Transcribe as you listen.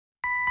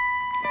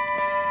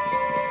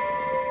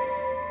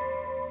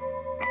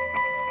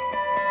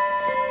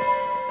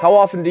How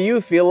often do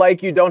you feel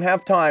like you don't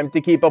have time to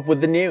keep up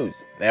with the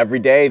news? Every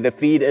day, the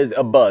feed is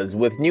abuzz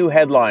with new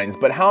headlines,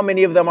 but how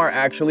many of them are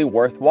actually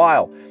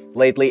worthwhile?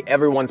 Lately,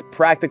 everyone's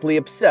practically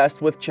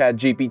obsessed with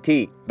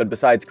ChatGPT. But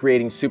besides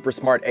creating super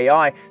smart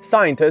AI,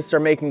 scientists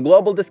are making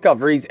global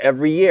discoveries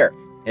every year.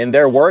 In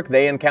their work,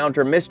 they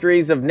encounter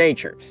mysteries of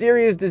nature,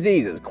 serious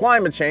diseases,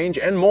 climate change,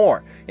 and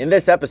more. In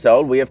this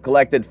episode, we have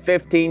collected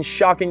 15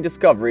 shocking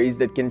discoveries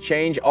that can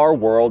change our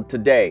world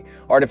today.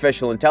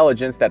 Artificial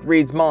intelligence that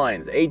reads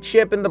minds, a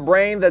chip in the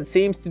brain that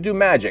seems to do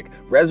magic,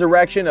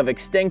 resurrection of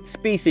extinct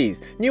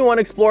species, new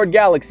unexplored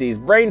galaxies,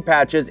 brain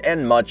patches,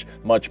 and much,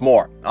 much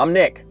more. I'm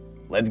Nick.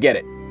 Let's get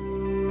it.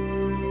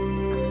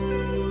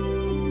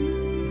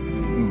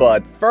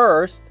 But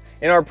first,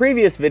 in our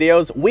previous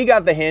videos, we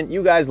got the hint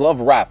you guys love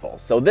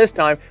raffles, so this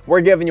time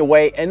we're giving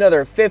away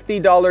another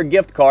 $50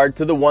 gift card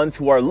to the ones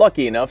who are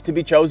lucky enough to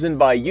be chosen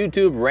by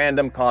YouTube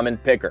Random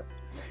Comment Picker.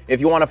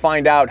 If you want to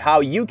find out how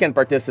you can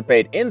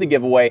participate in the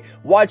giveaway,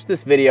 watch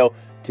this video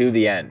to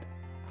the end.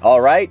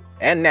 Alright,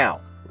 and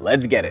now,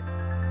 let's get it.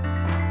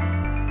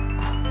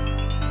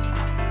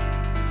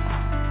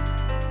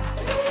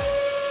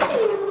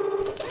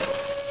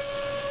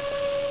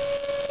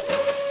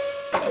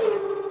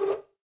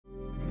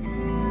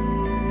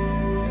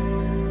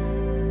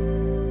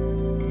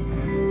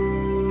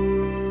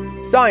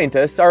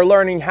 Scientists are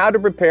learning how to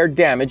repair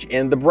damage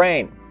in the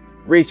brain.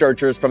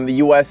 Researchers from the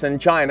US and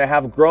China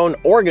have grown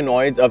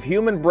organoids of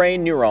human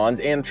brain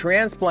neurons and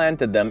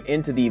transplanted them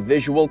into the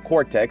visual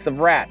cortex of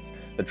rats.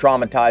 The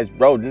traumatized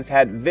rodents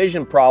had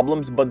vision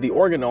problems, but the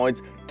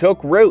organoids took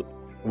root.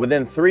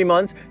 Within 3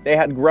 months, they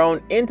had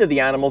grown into the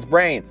animals'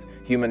 brains.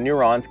 Human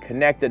neurons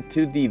connected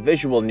to the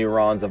visual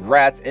neurons of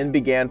rats and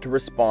began to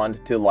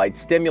respond to light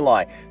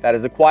stimuli that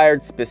has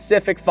acquired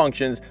specific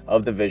functions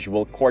of the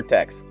visual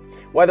cortex.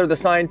 Whether the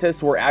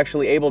scientists were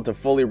actually able to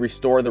fully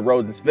restore the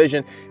rodent's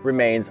vision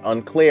remains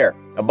unclear.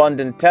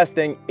 Abundant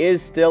testing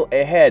is still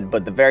ahead,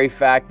 but the very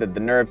fact that the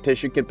nerve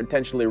tissue could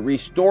potentially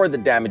restore the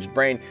damaged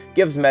brain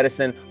gives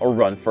medicine a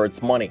run for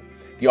its money.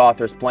 The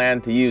authors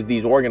plan to use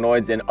these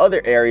organoids in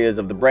other areas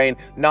of the brain,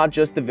 not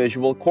just the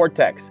visual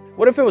cortex.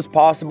 What if it was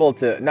possible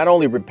to not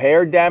only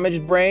repair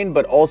damaged brain,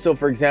 but also,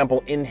 for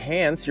example,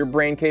 enhance your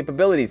brain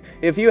capabilities?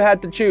 If you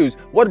had to choose,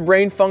 what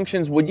brain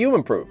functions would you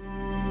improve?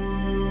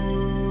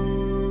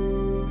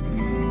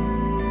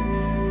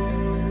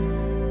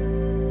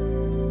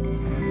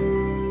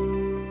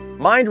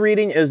 Mind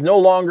reading is no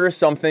longer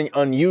something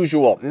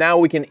unusual. Now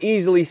we can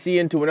easily see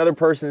into another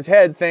person's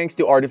head thanks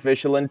to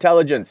artificial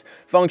intelligence.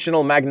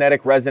 Functional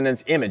magnetic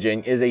resonance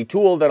imaging is a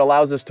tool that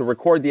allows us to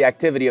record the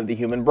activity of the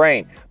human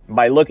brain.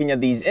 By looking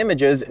at these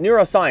images,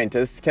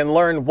 neuroscientists can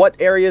learn what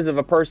areas of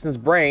a person's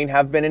brain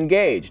have been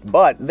engaged,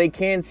 but they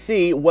can't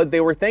see what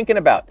they were thinking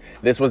about.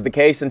 This was the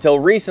case until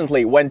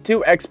recently, when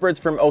 2 experts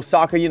from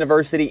Osaka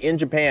University in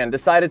Japan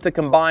decided to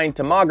combine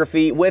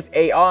tomography with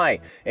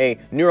AI. A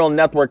neural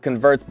network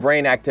converts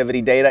brain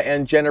activity data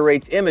and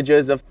generates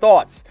images of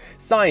thoughts.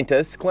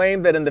 Scientists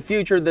claim that in the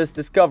future this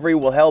discovery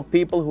will help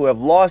people who have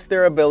lost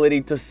their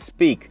ability to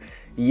speak.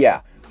 Yeah.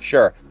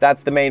 Sure,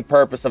 that's the main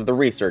purpose of the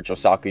research,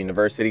 Osaka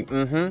University.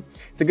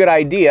 It's a good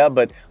idea,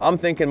 but I'm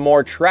thinking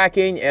more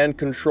tracking and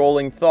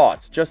controlling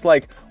thoughts, just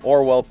like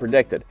Orwell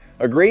predicted.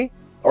 Agree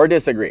or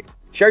disagree?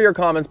 Share your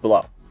comments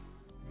below.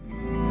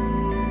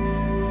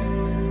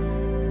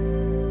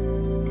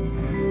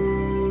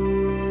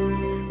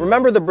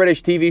 Remember the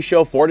British TV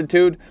show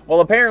Fortitude?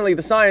 Well, apparently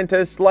the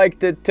scientists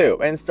liked it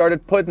too and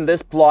started putting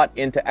this plot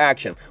into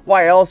action.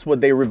 Why else would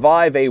they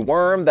revive a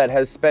worm that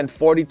has spent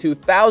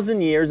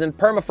 42,000 years in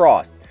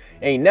permafrost?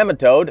 A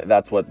nematode,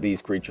 that's what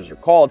these creatures are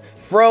called,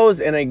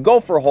 froze in a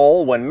gopher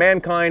hole when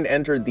mankind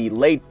entered the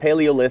late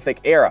Paleolithic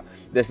era.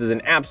 This is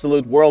an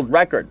absolute world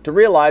record. To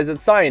realize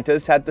it,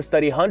 scientists had to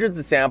study hundreds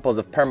of samples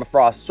of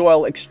permafrost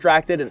soil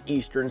extracted in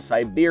eastern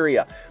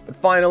Siberia. But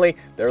finally,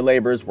 their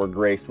labors were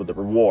graced with a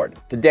reward.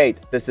 To date,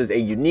 this is a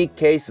unique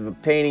case of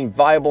obtaining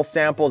viable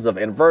samples of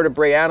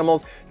invertebrate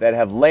animals that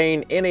have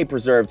lain in a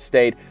preserved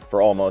state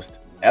for almost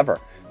ever.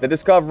 The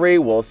discovery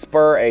will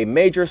spur a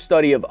major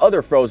study of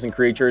other frozen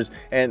creatures,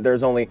 and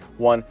there's only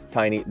one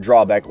tiny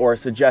drawback, or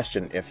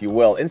suggestion, if you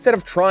will. Instead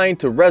of trying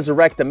to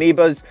resurrect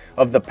amoebas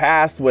of the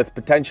past with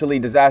potentially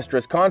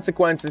disastrous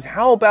consequences,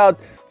 how about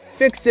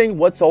fixing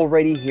what's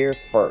already here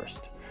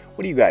first?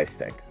 What do you guys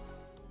think?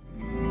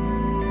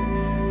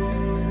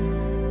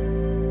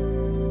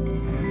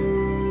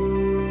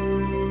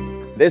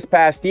 This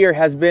past year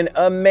has been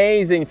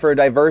amazing for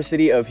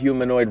diversity of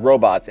humanoid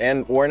robots,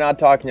 and we're not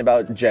talking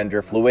about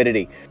gender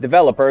fluidity.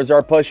 Developers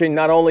are pushing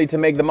not only to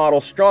make the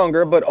model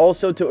stronger, but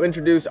also to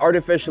introduce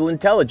artificial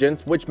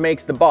intelligence, which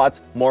makes the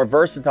bots more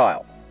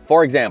versatile.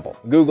 For example,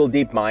 Google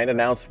DeepMind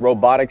announced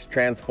Robotics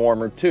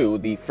Transformer 2,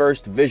 the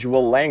first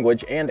visual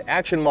language and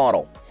action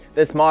model.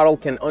 This model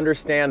can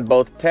understand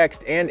both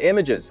text and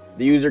images.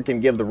 The user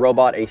can give the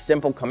robot a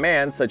simple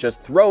command such as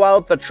 "throw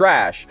out the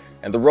trash,"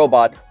 and the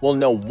robot will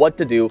know what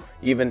to do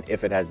even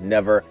if it has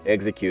never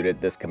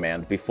executed this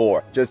command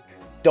before. Just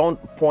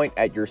don't point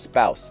at your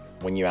spouse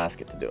when you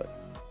ask it to do it.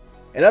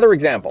 Another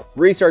example,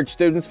 research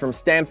students from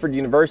Stanford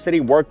University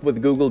worked with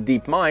Google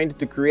DeepMind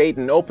to create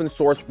an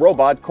open-source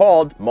robot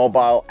called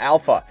Mobile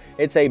Alpha.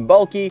 It's a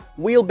bulky,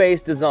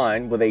 wheel-based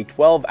design with a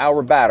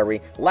 12-hour battery,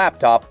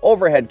 laptop,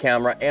 overhead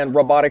camera, and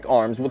robotic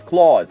arms with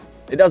claws.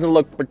 It doesn't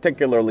look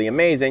particularly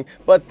amazing,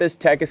 but this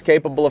tech is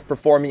capable of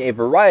performing a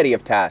variety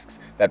of tasks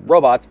that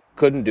robots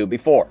couldn't do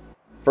before.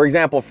 For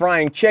example,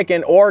 frying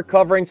chicken or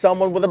covering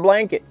someone with a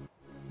blanket.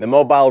 The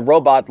mobile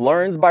robot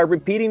learns by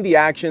repeating the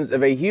actions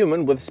of a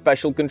human with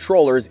special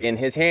controllers in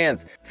his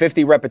hands.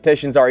 50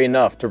 repetitions are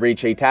enough to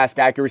reach a task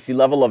accuracy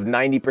level of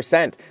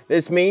 90%.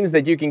 This means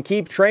that you can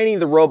keep training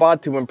the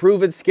robot to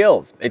improve its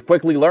skills. It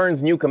quickly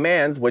learns new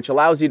commands, which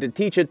allows you to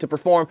teach it to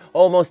perform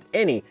almost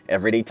any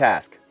everyday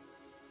task.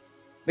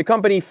 The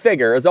company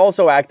Figure is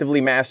also actively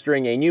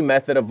mastering a new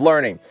method of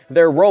learning.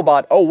 Their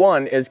robot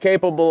O1 is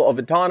capable of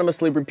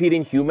autonomously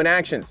repeating human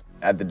actions.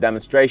 At the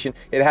demonstration,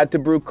 it had to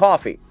brew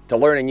coffee. To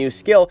learn a new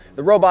skill,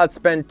 the robot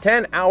spent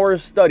 10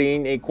 hours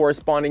studying a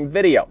corresponding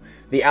video.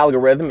 The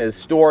algorithm is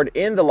stored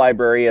in the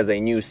library as a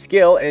new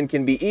skill and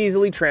can be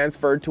easily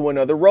transferred to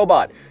another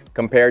robot.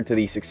 Compared to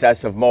the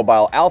success of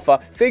Mobile Alpha,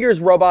 Figure's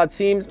robot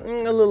seems a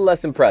little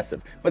less impressive.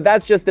 But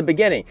that's just the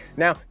beginning.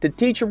 Now, to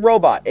teach a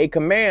robot a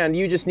command,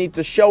 you just need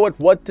to show it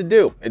what to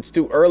do. It's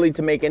too early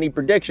to make any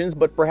predictions,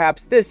 but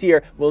perhaps this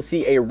year we'll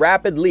see a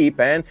rapid leap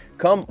and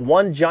come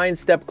one giant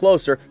step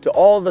closer to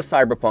all the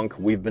cyberpunk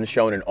we've been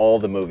shown in all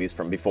the movies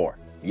from before.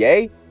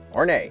 Yay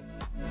or nay?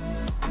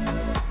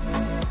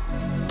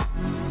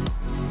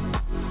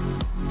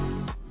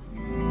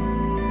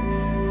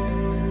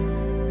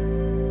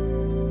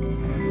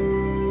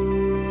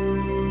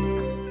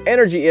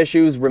 Energy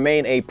issues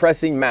remain a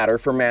pressing matter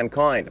for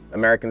mankind.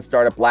 American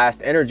startup Blast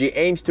Energy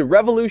aims to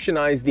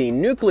revolutionize the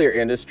nuclear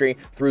industry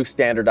through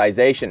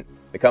standardization.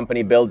 The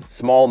company builds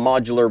small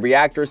modular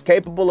reactors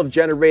capable of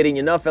generating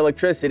enough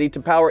electricity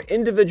to power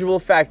individual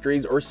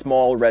factories or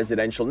small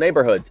residential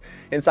neighborhoods.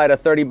 Inside a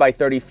 30 by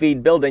 30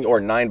 feet building, or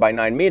 9 by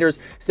 9 meters,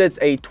 sits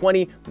a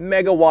 20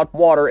 megawatt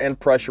water and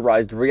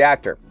pressurized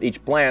reactor.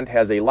 Each plant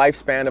has a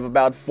lifespan of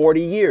about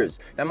 40 years.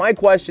 Now my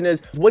question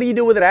is, what do you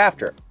do with it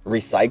after?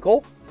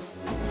 Recycle?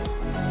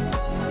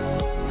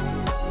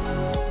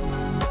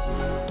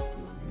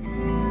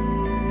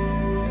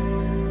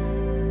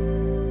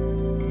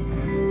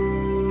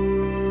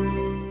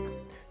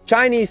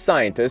 Chinese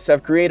scientists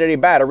have created a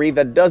battery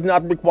that does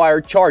not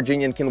require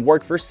charging and can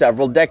work for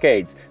several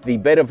decades. The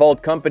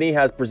Betavolt company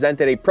has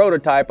presented a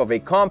prototype of a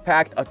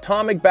compact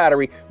atomic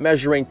battery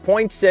measuring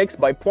 0.6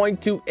 by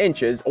 0.2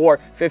 inches or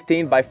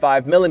 15 by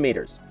 5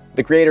 millimeters.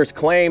 The creators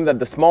claim that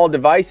the small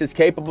device is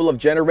capable of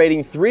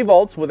generating 3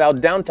 volts without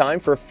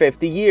downtime for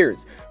 50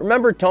 years.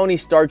 Remember Tony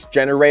Stark's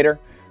generator?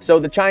 So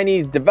the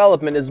Chinese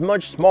development is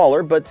much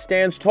smaller but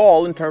stands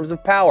tall in terms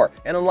of power,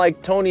 and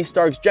unlike Tony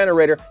Stark's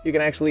generator, you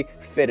can actually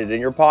fit it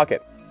in your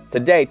pocket. To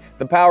date,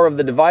 the power of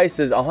the device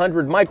is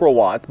 100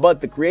 microwatts,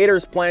 but the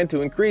creators plan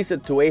to increase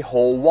it to a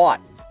whole watt.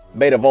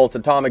 Betavolt's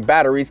atomic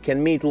batteries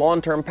can meet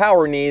long-term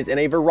power needs in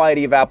a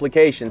variety of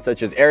applications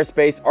such as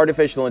aerospace,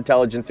 artificial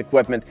intelligence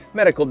equipment,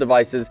 medical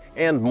devices,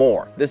 and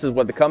more. This is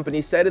what the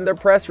company said in their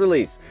press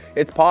release.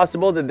 It's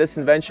possible that this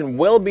invention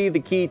will be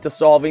the key to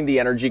solving the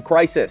energy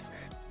crisis.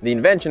 The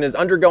invention is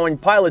undergoing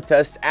pilot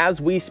tests as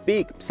we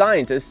speak.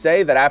 Scientists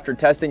say that after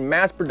testing,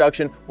 mass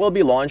production will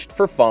be launched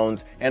for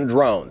phones and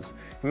drones.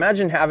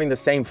 Imagine having the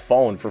same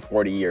phone for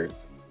 40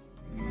 years.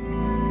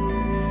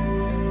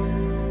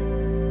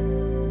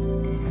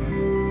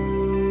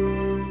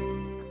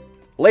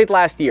 Late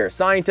last year,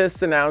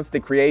 scientists announced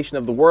the creation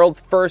of the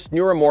world's first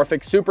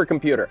neuromorphic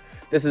supercomputer.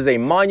 This is a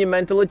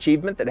monumental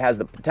achievement that has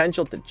the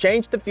potential to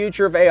change the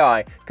future of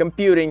AI,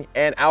 computing,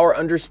 and our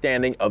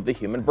understanding of the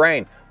human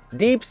brain.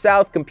 Deep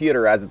South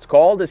Computer, as it's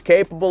called, is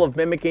capable of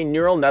mimicking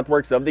neural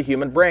networks of the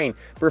human brain,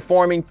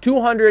 performing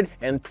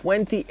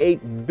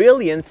 228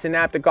 billion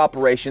synaptic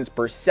operations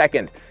per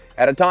second,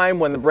 at a time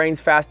when the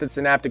brain's fastest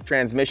synaptic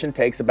transmission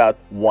takes about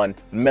 1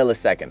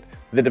 millisecond.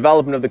 The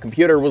development of the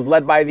computer was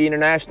led by the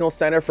International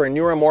Center for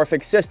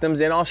Neuromorphic Systems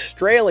in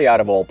Australia,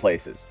 out of all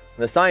places.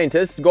 The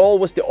scientists' goal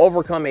was to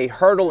overcome a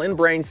hurdle in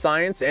brain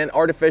science and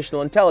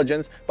artificial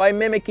intelligence by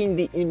mimicking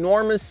the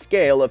enormous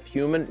scale of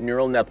human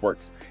neural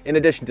networks. In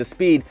addition to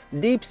speed,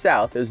 Deep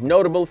South is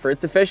notable for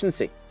its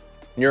efficiency.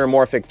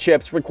 Neuromorphic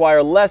chips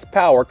require less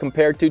power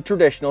compared to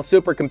traditional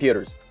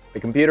supercomputers. The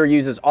computer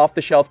uses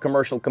off-the-shelf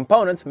commercial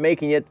components,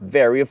 making it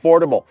very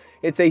affordable.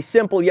 It's a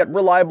simple yet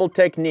reliable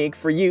technique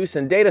for use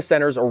in data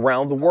centers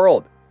around the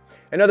world.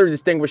 Another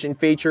distinguishing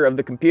feature of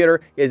the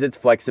computer is its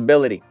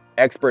flexibility.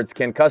 Experts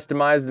can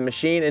customize the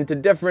machine into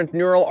different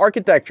neural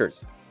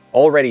architectures.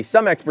 Already,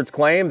 some experts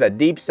claim that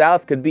Deep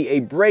South could be a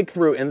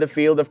breakthrough in the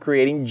field of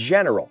creating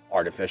general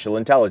artificial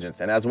intelligence,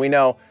 and as we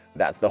know,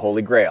 that's the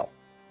Holy Grail.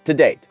 To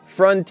date,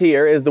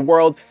 Frontier is the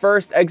world's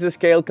first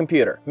exascale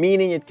computer,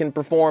 meaning it can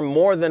perform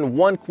more than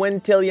 1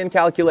 quintillion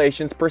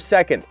calculations per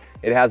second.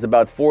 It has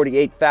about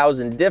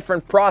 48,000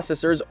 different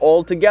processors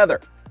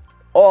altogether.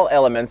 All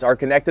elements are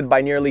connected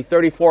by nearly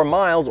 34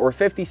 miles or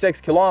 56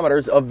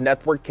 kilometers of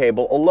network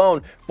cable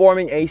alone,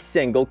 forming a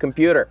single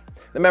computer.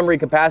 The memory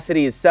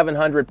capacity is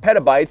 700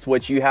 petabytes,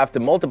 which you have to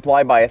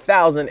multiply by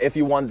 1,000 if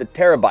you want the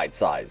terabyte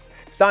size.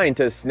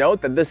 Scientists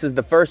note that this is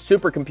the first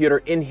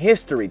supercomputer in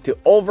history to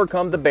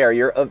overcome the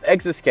barrier of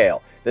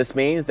exascale. This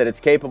means that it's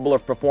capable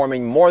of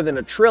performing more than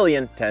a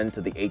trillion 10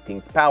 to the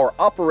 18th power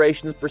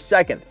operations per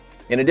second.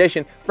 In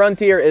addition,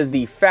 Frontier is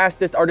the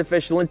fastest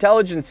artificial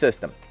intelligence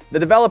system. The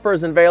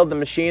developers unveiled the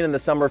machine in the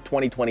summer of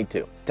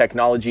 2022.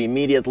 Technology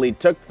immediately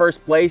took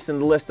first place in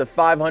the list of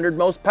 500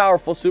 most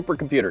powerful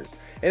supercomputers.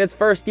 In its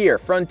first year,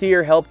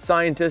 Frontier helped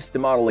scientists to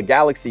model a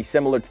galaxy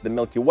similar to the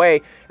Milky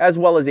Way, as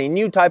well as a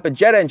new type of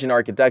jet engine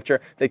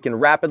architecture that can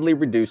rapidly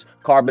reduce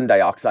carbon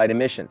dioxide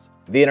emissions.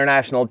 The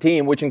international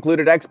team, which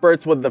included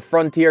experts with the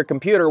Frontier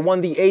computer, won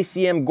the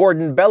ACM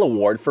Gordon Bell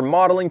Award for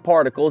modeling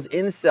particles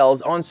in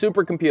cells on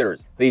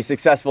supercomputers. The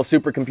successful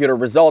supercomputer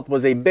result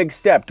was a big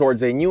step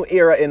towards a new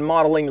era in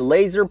modeling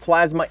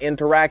laser-plasma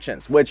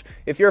interactions, which,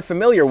 if you're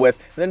familiar with,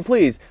 then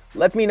please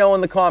let me know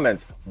in the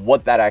comments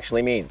what that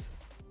actually means.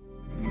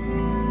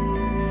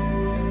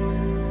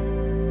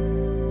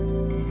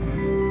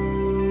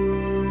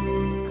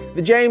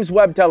 The James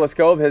Webb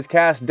Telescope has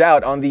cast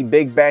doubt on the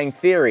Big Bang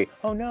Theory.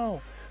 Oh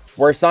no!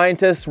 Were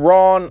scientists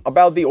wrong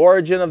about the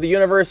origin of the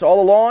universe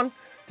all along?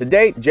 To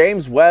date,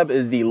 James Webb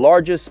is the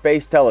largest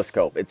space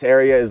telescope. Its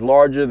area is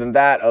larger than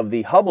that of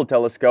the Hubble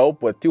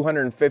telescope, with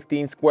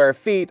 215 square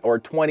feet or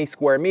 20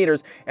 square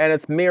meters, and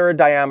its mirror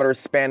diameter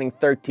spanning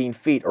 13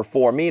 feet or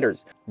 4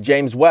 meters.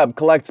 James Webb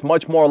collects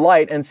much more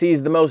light and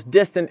sees the most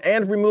distant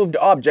and removed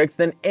objects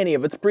than any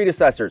of its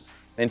predecessors.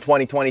 In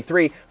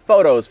 2023,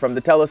 photos from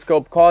the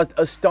telescope caused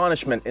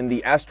astonishment in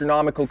the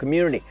astronomical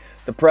community.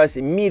 The press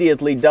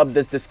immediately dubbed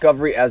this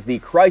discovery as the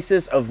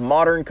crisis of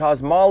modern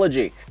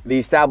cosmology. The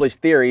established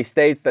theory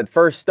states that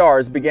first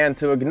stars began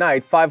to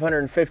ignite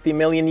 550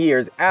 million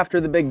years after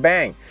the Big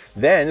Bang.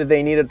 Then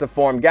they needed to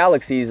form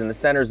galaxies in the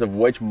centers of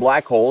which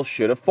black holes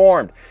should have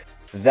formed.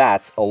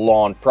 That's a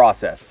long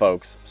process,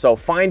 folks. So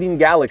finding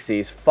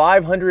galaxies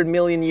 500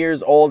 million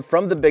years old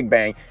from the Big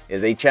Bang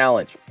is a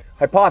challenge.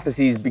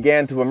 Hypotheses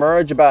began to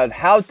emerge about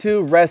how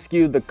to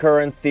rescue the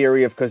current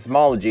theory of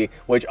cosmology,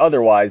 which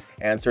otherwise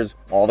answers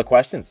all the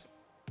questions.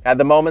 At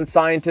the moment,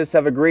 scientists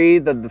have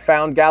agreed that the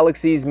found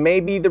galaxies may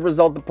be the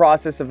result of the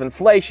process of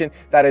inflation,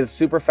 that is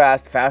super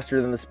fast,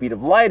 faster than the speed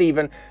of light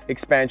even,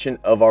 expansion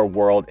of our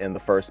world in the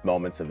first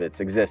moments of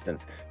its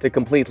existence. To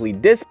completely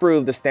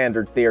disprove the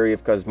standard theory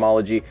of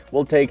cosmology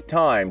will take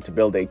time to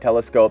build a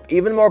telescope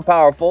even more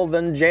powerful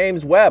than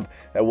James Webb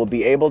that will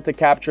be able to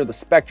capture the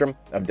spectrum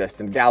of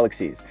distant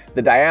galaxies.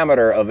 The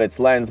diameter of its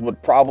lens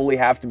would probably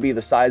have to be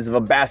the size of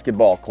a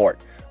basketball court.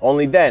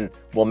 Only then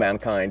will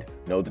mankind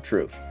know the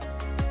truth.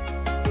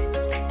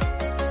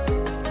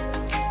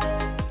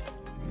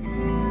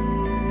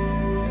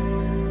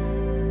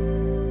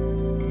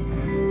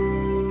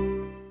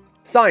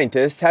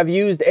 Scientists have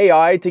used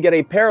AI to get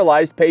a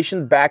paralyzed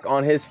patient back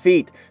on his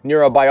feet.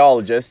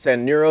 Neurobiologists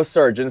and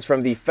neurosurgeons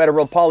from the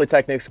Federal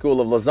Polytechnic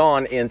School of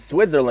Lausanne in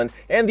Switzerland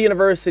and the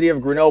University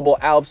of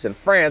Grenoble-Alpes in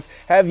France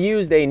have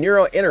used a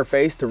neuro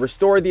interface to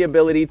restore the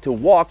ability to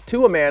walk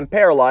to a man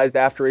paralyzed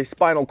after a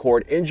spinal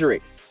cord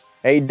injury.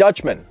 A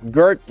Dutchman,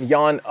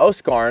 Gert-Jan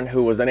Oskarn,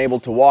 who was unable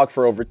to walk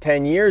for over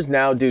 10 years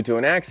now due to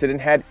an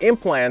accident, had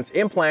implants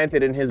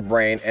implanted in his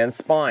brain and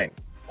spine.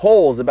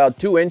 Holes about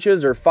 2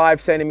 inches or 5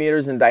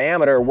 centimeters in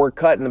diameter were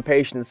cut in the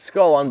patient's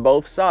skull on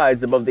both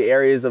sides above the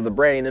areas of the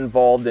brain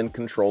involved in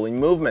controlling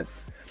movement.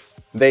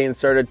 They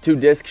inserted 2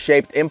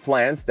 disc-shaped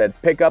implants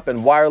that pick up and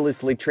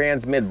wirelessly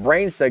transmit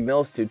brain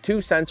signals to 2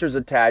 sensors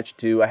attached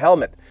to a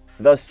helmet.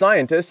 Thus,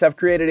 scientists have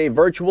created a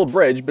virtual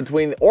bridge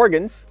between the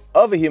organs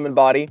of a human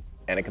body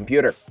and a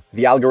computer.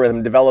 The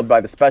algorithm developed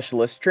by the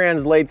specialist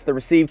translates the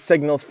received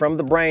signals from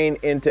the brain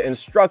into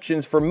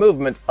instructions for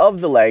movement of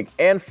the leg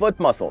and foot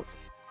muscles,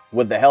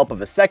 with the help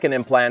of a second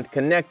implant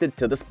connected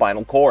to the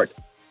spinal cord.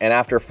 And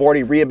after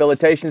 40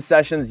 rehabilitation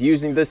sessions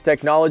using this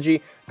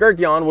technology,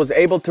 Gert-Jan was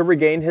able to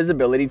regain his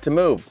ability to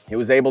move. He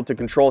was able to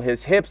control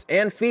his hips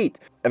and feet.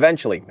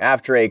 Eventually,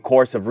 after a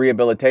course of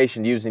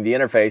rehabilitation using the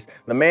interface,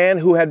 the man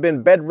who had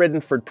been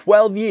bedridden for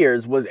 12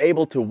 years was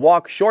able to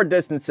walk short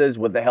distances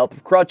with the help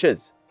of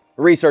crutches.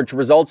 Research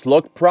results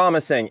look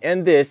promising,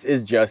 and this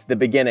is just the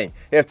beginning.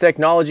 If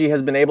technology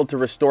has been able to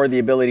restore the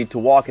ability to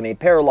walk in a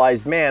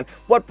paralyzed man,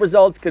 what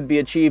results could be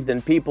achieved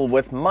in people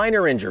with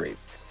minor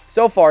injuries?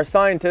 So far,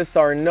 scientists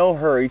are in no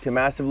hurry to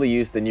massively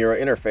use the neuro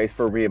interface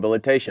for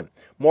rehabilitation.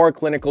 More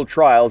clinical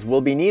trials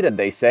will be needed,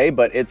 they say,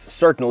 but it's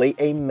certainly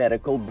a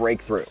medical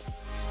breakthrough.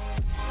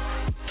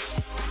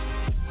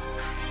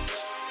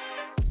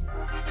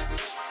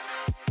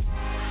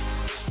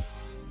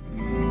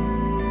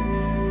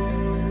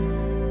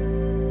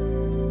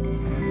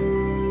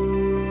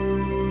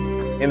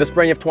 In the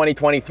spring of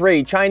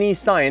 2023, Chinese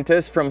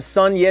scientists from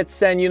Sun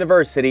Yat-sen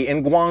University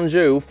in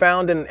Guangzhou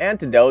found an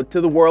antidote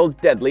to the world's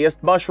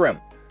deadliest mushroom.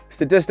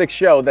 Statistics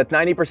show that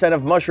 90%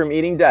 of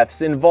mushroom-eating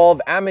deaths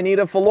involve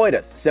Amanita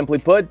phalloides, simply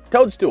put,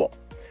 toadstool.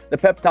 The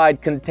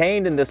peptide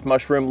contained in this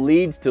mushroom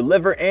leads to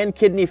liver and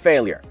kidney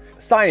failure.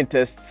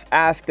 Scientists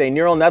asked a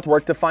neural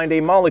network to find a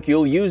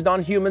molecule used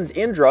on humans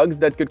in drugs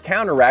that could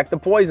counteract the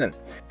poison.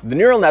 The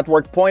neural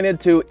network pointed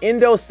to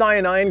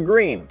indocyanine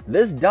green.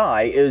 This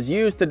dye is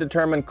used to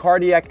determine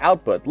cardiac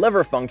output,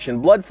 liver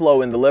function, blood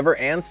flow in the liver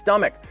and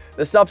stomach.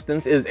 The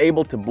substance is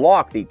able to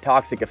block the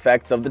toxic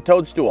effects of the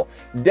toadstool.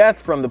 Death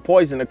from the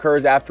poison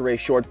occurs after a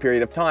short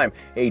period of time,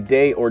 a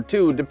day or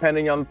two,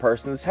 depending on the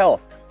person's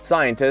health.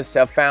 Scientists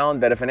have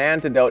found that if an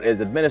antidote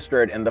is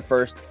administered in the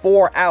first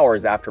 4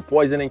 hours after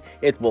poisoning,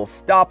 it will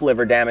stop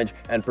liver damage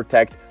and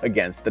protect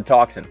against the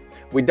toxin.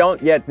 We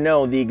don't yet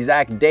know the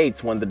exact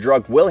dates when the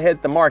drug will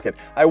hit the market.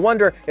 I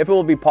wonder if it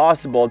will be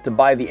possible to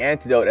buy the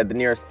antidote at the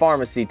nearest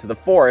pharmacy to the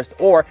forest,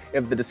 or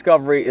if the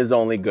discovery is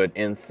only good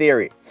in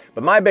theory.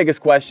 But my biggest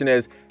question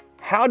is,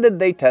 how did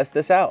they test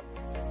this out?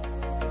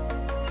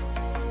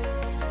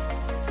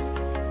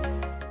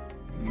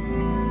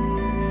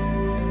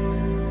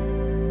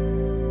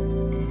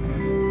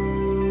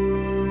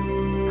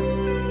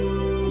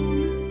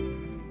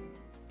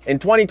 In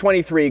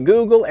 2023,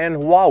 Google and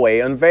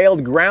Huawei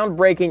unveiled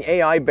groundbreaking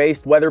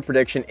AI-based weather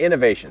prediction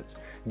innovations.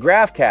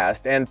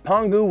 GraphCast and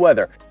Pangu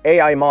Weather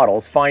AI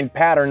models find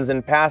patterns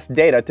in past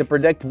data to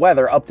predict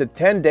weather up to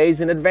 10 days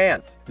in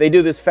advance. They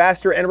do this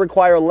faster and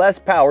require less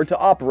power to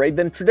operate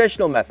than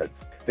traditional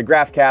methods. The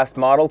GraphCast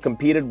model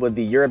competed with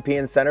the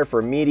European Center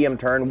for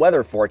Medium-Term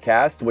Weather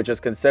Forecasts, which is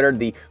considered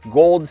the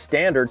gold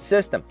standard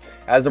system.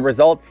 As a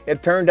result,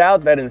 it turned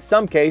out that in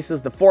some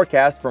cases the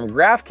forecast from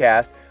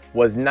GraphCast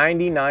was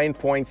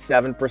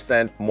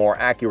 99.7% more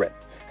accurate.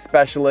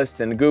 Specialists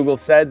in Google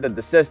said that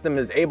the system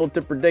is able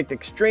to predict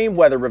extreme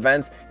weather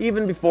events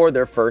even before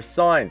their first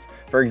signs.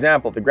 For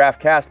example, the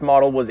GraphCast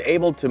model was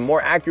able to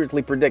more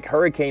accurately predict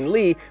Hurricane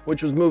Lee,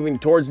 which was moving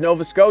towards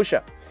Nova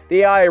Scotia.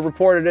 The AI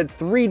reported it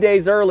 3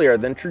 days earlier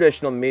than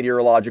traditional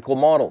meteorological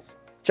models.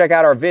 Check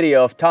out our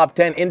video of top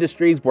 10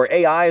 industries where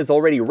AI is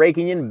already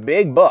raking in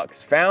big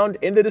bucks, found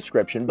in the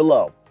description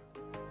below.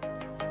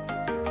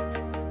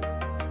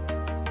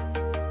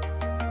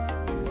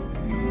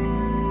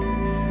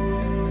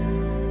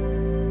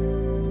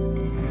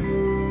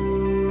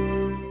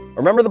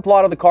 Remember the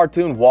plot of the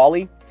cartoon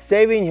WALL-E?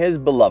 Saving his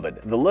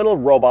beloved, the little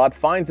robot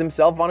finds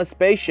himself on a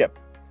spaceship.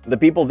 The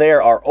people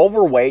there are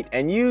overweight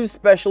and use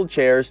special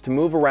chairs to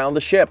move around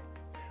the ship.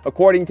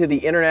 According to the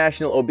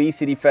International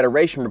Obesity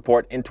Federation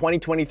report, in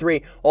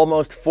 2023,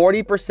 almost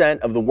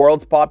 40% of the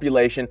world's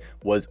population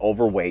was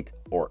overweight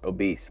or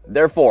obese.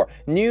 Therefore,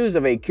 news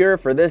of a cure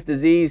for this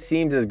disease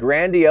seems as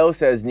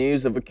grandiose as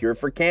news of a cure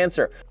for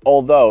cancer.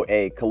 Although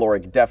a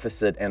caloric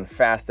deficit and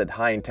fasted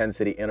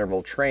high-intensity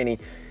interval training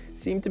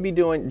seem to be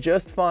doing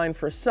just fine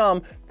for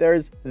some,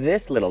 there's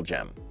this little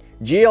gem.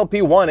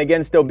 GLP-1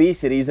 against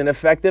obesity is an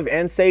effective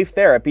and safe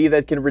therapy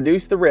that can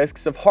reduce the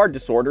risks of heart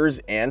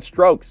disorders and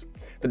strokes.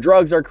 The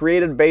drugs are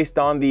created based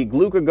on the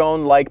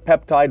glucagon-like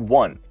peptide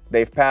 1.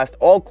 They've passed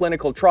all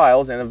clinical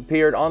trials and have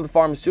appeared on the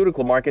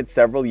pharmaceutical market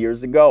several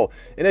years ago.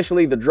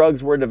 Initially, the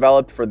drugs were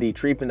developed for the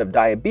treatment of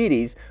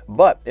diabetes,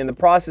 but in the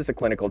process of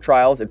clinical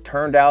trials, it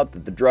turned out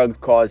that the drugs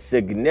caused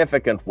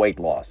significant weight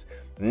loss.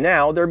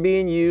 Now they're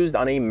being used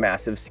on a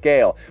massive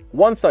scale.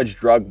 One such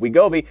drug,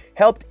 Wegovy,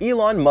 helped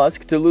Elon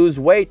Musk to lose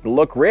weight and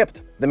look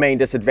ripped. The main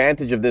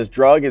disadvantage of this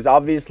drug is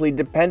obviously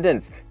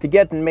dependence. To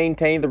get and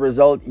maintain the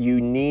result, you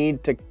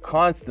need to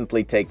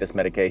constantly take this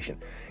medication.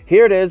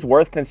 Here it is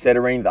worth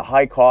considering the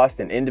high cost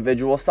and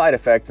individual side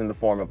effects in the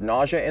form of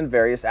nausea and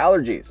various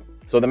allergies.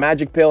 So the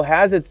magic pill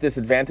has its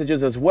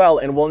disadvantages as well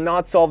and will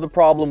not solve the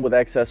problem with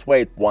excess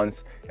weight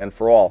once and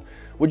for all.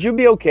 Would you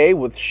be okay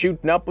with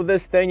shooting up with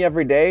this thing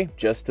every day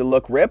just to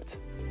look ripped?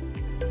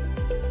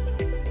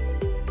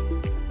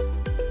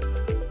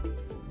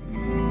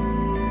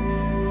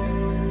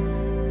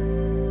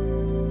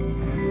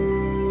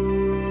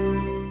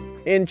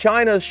 In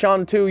China's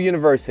Shantou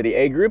University,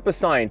 a group of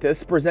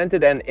scientists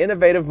presented an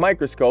innovative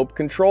microscope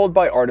controlled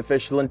by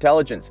artificial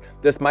intelligence.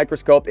 This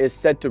microscope is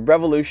set to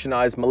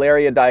revolutionize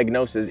malaria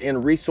diagnosis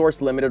in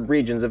resource-limited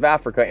regions of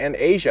Africa and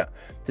Asia.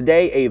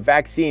 Today, a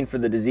vaccine for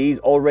the disease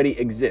already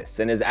exists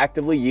and is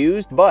actively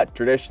used, but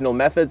traditional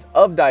methods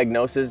of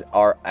diagnosis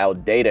are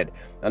outdated.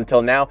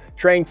 Until now,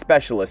 trained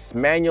specialists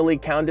manually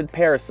counted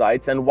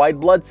parasites and white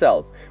blood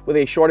cells. With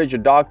a shortage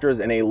of doctors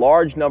and a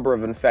large number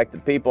of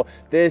infected people,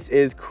 this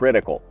is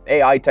critical.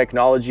 AI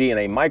technology and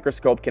a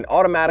microscope can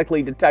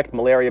automatically detect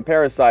malaria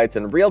parasites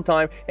in real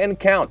time and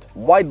count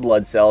white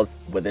blood cells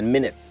within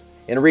minutes.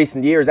 In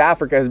recent years,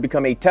 Africa has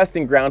become a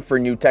testing ground for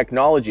new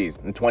technologies.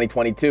 In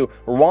 2022,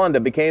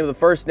 Rwanda became the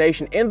first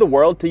nation in the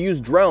world to use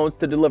drones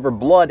to deliver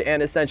blood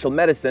and essential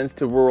medicines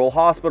to rural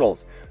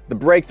hospitals. The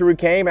breakthrough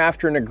came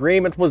after an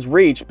agreement was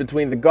reached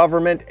between the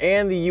government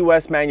and the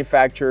US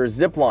manufacturer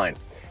Zipline.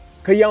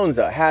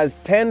 Kayonza has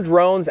 10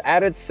 drones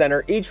at its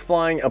center, each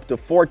flying up to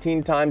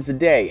 14 times a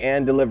day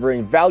and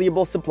delivering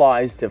valuable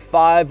supplies to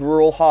 5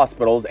 rural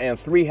hospitals and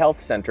 3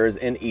 health centers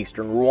in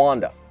eastern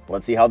Rwanda.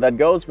 Let's see how that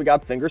goes. We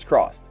got fingers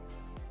crossed.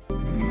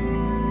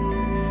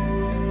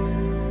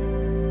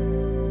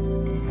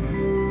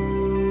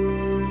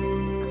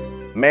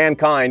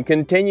 Mankind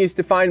continues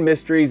to find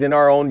mysteries in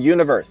our own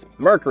universe.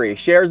 Mercury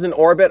shares an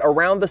orbit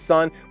around the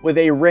Sun with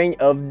a ring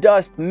of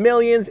dust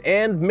millions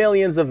and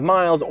millions of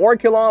miles or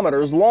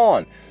kilometers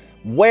long.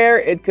 Where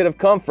it could have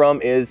come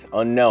from is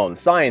unknown.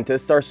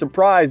 Scientists are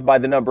surprised by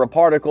the number of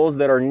particles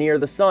that are near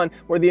the Sun,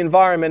 where the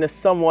environment is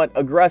somewhat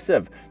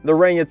aggressive. The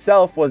ring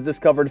itself was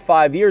discovered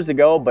 5 years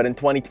ago, but in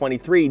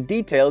 2023,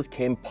 details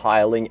came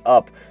piling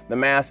up. The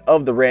mass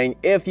of the ring,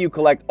 if you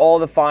collect all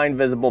the fine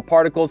visible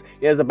particles,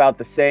 is about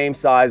the same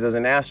size as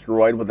an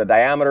asteroid with a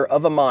diameter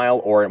of a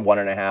mile or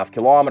 1.5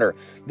 kilometers.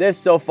 This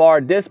so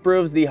far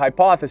disproves the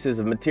hypothesis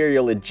of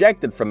material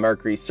ejected from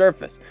Mercury's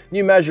surface.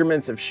 New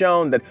measurements have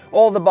shown that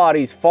all the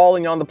bodies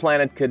falling on the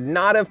planet could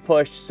not have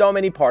pushed so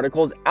many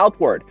particles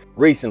outward.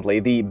 Recently,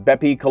 the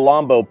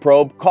Bepi-Colombo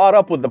probe caught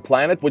up with the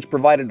planet, which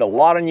provided a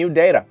lot of new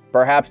data.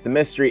 Perhaps the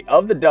mystery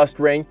of the dust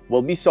ring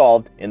will be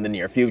solved in the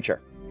near future.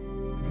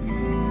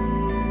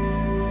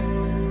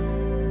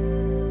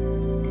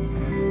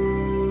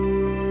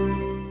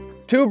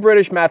 Two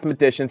British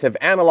mathematicians have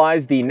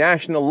analyzed the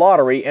national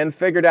lottery and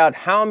figured out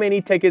how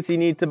many tickets you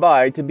need to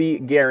buy to be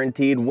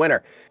guaranteed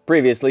winner.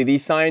 Previously,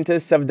 these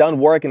scientists have done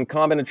work in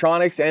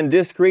combinatorics and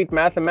discrete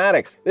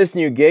mathematics. This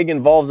new gig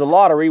involves a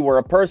lottery where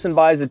a person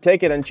buys a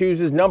ticket and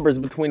chooses numbers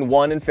between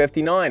 1 and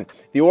 59.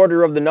 The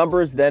order of the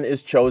numbers then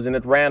is chosen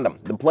at random.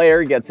 The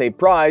player gets a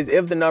prize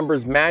if the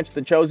numbers match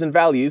the chosen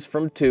values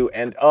from 2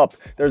 and up.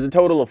 There's a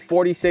total of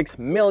 46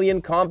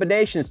 million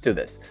combinations to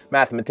this.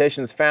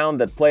 Mathematicians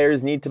found that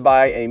players need to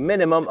buy a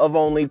minimum of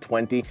only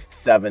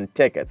 27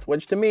 tickets,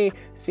 which to me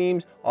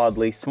seems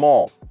oddly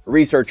small.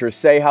 Researchers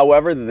say,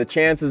 however, that the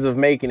chances of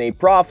making a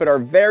profit are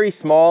very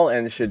small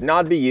and should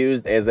not be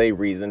used as a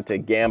reason to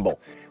gamble.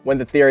 When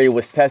the theory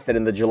was tested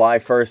in the July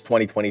 1st,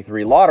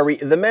 2023 lottery,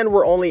 the men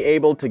were only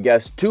able to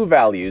guess 2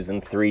 values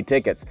in 3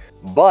 tickets.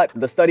 But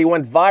the study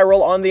went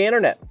viral on the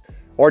internet.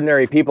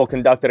 Ordinary people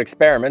conducted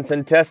experiments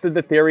and tested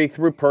the theory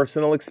through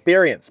personal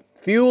experience,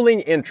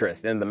 fueling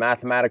interest in the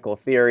mathematical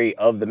theory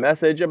of the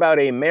message about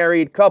a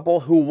married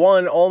couple who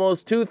won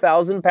almost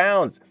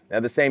 £2,000.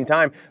 At the same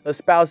time, the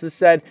spouses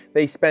said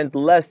they spent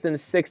less than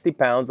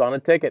 £60 on a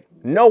ticket.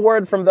 No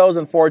word from those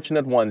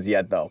unfortunate ones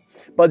yet, though.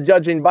 But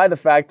judging by the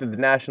fact that the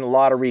National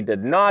Lottery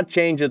did not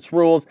change its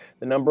rules,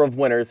 the number of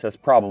winners has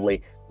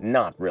probably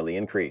not really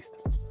increased.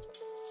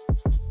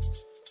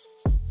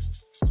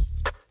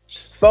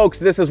 Folks,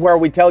 this is where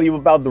we tell you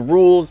about the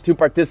rules to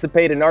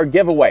participate in our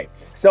giveaway.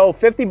 So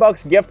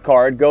 $50 gift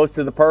card goes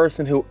to the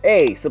person who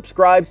A,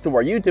 subscribes to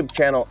our YouTube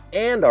channel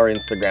and our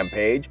Instagram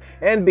page,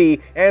 and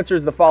B,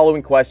 answers the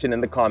following question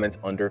in the comments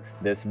under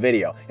this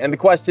video. And the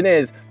question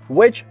is,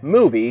 which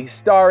movie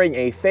starring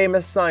a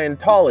famous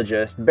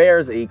Scientologist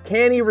bears a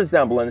canny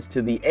resemblance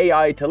to the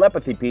AI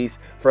telepathy piece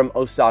from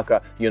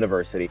Osaka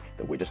University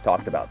that we just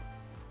talked about?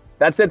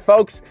 That's it,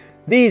 folks.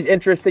 These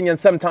interesting and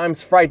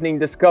sometimes frightening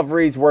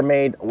discoveries were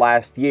made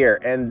last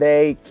year, and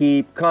they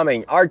keep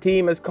coming. Our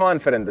team is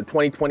confident that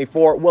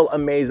 2024 will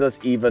amaze us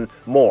even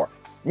more.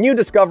 New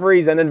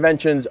discoveries and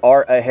inventions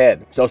are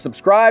ahead, so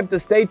subscribe to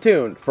stay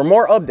tuned for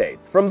more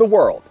updates from the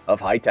world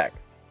of high tech.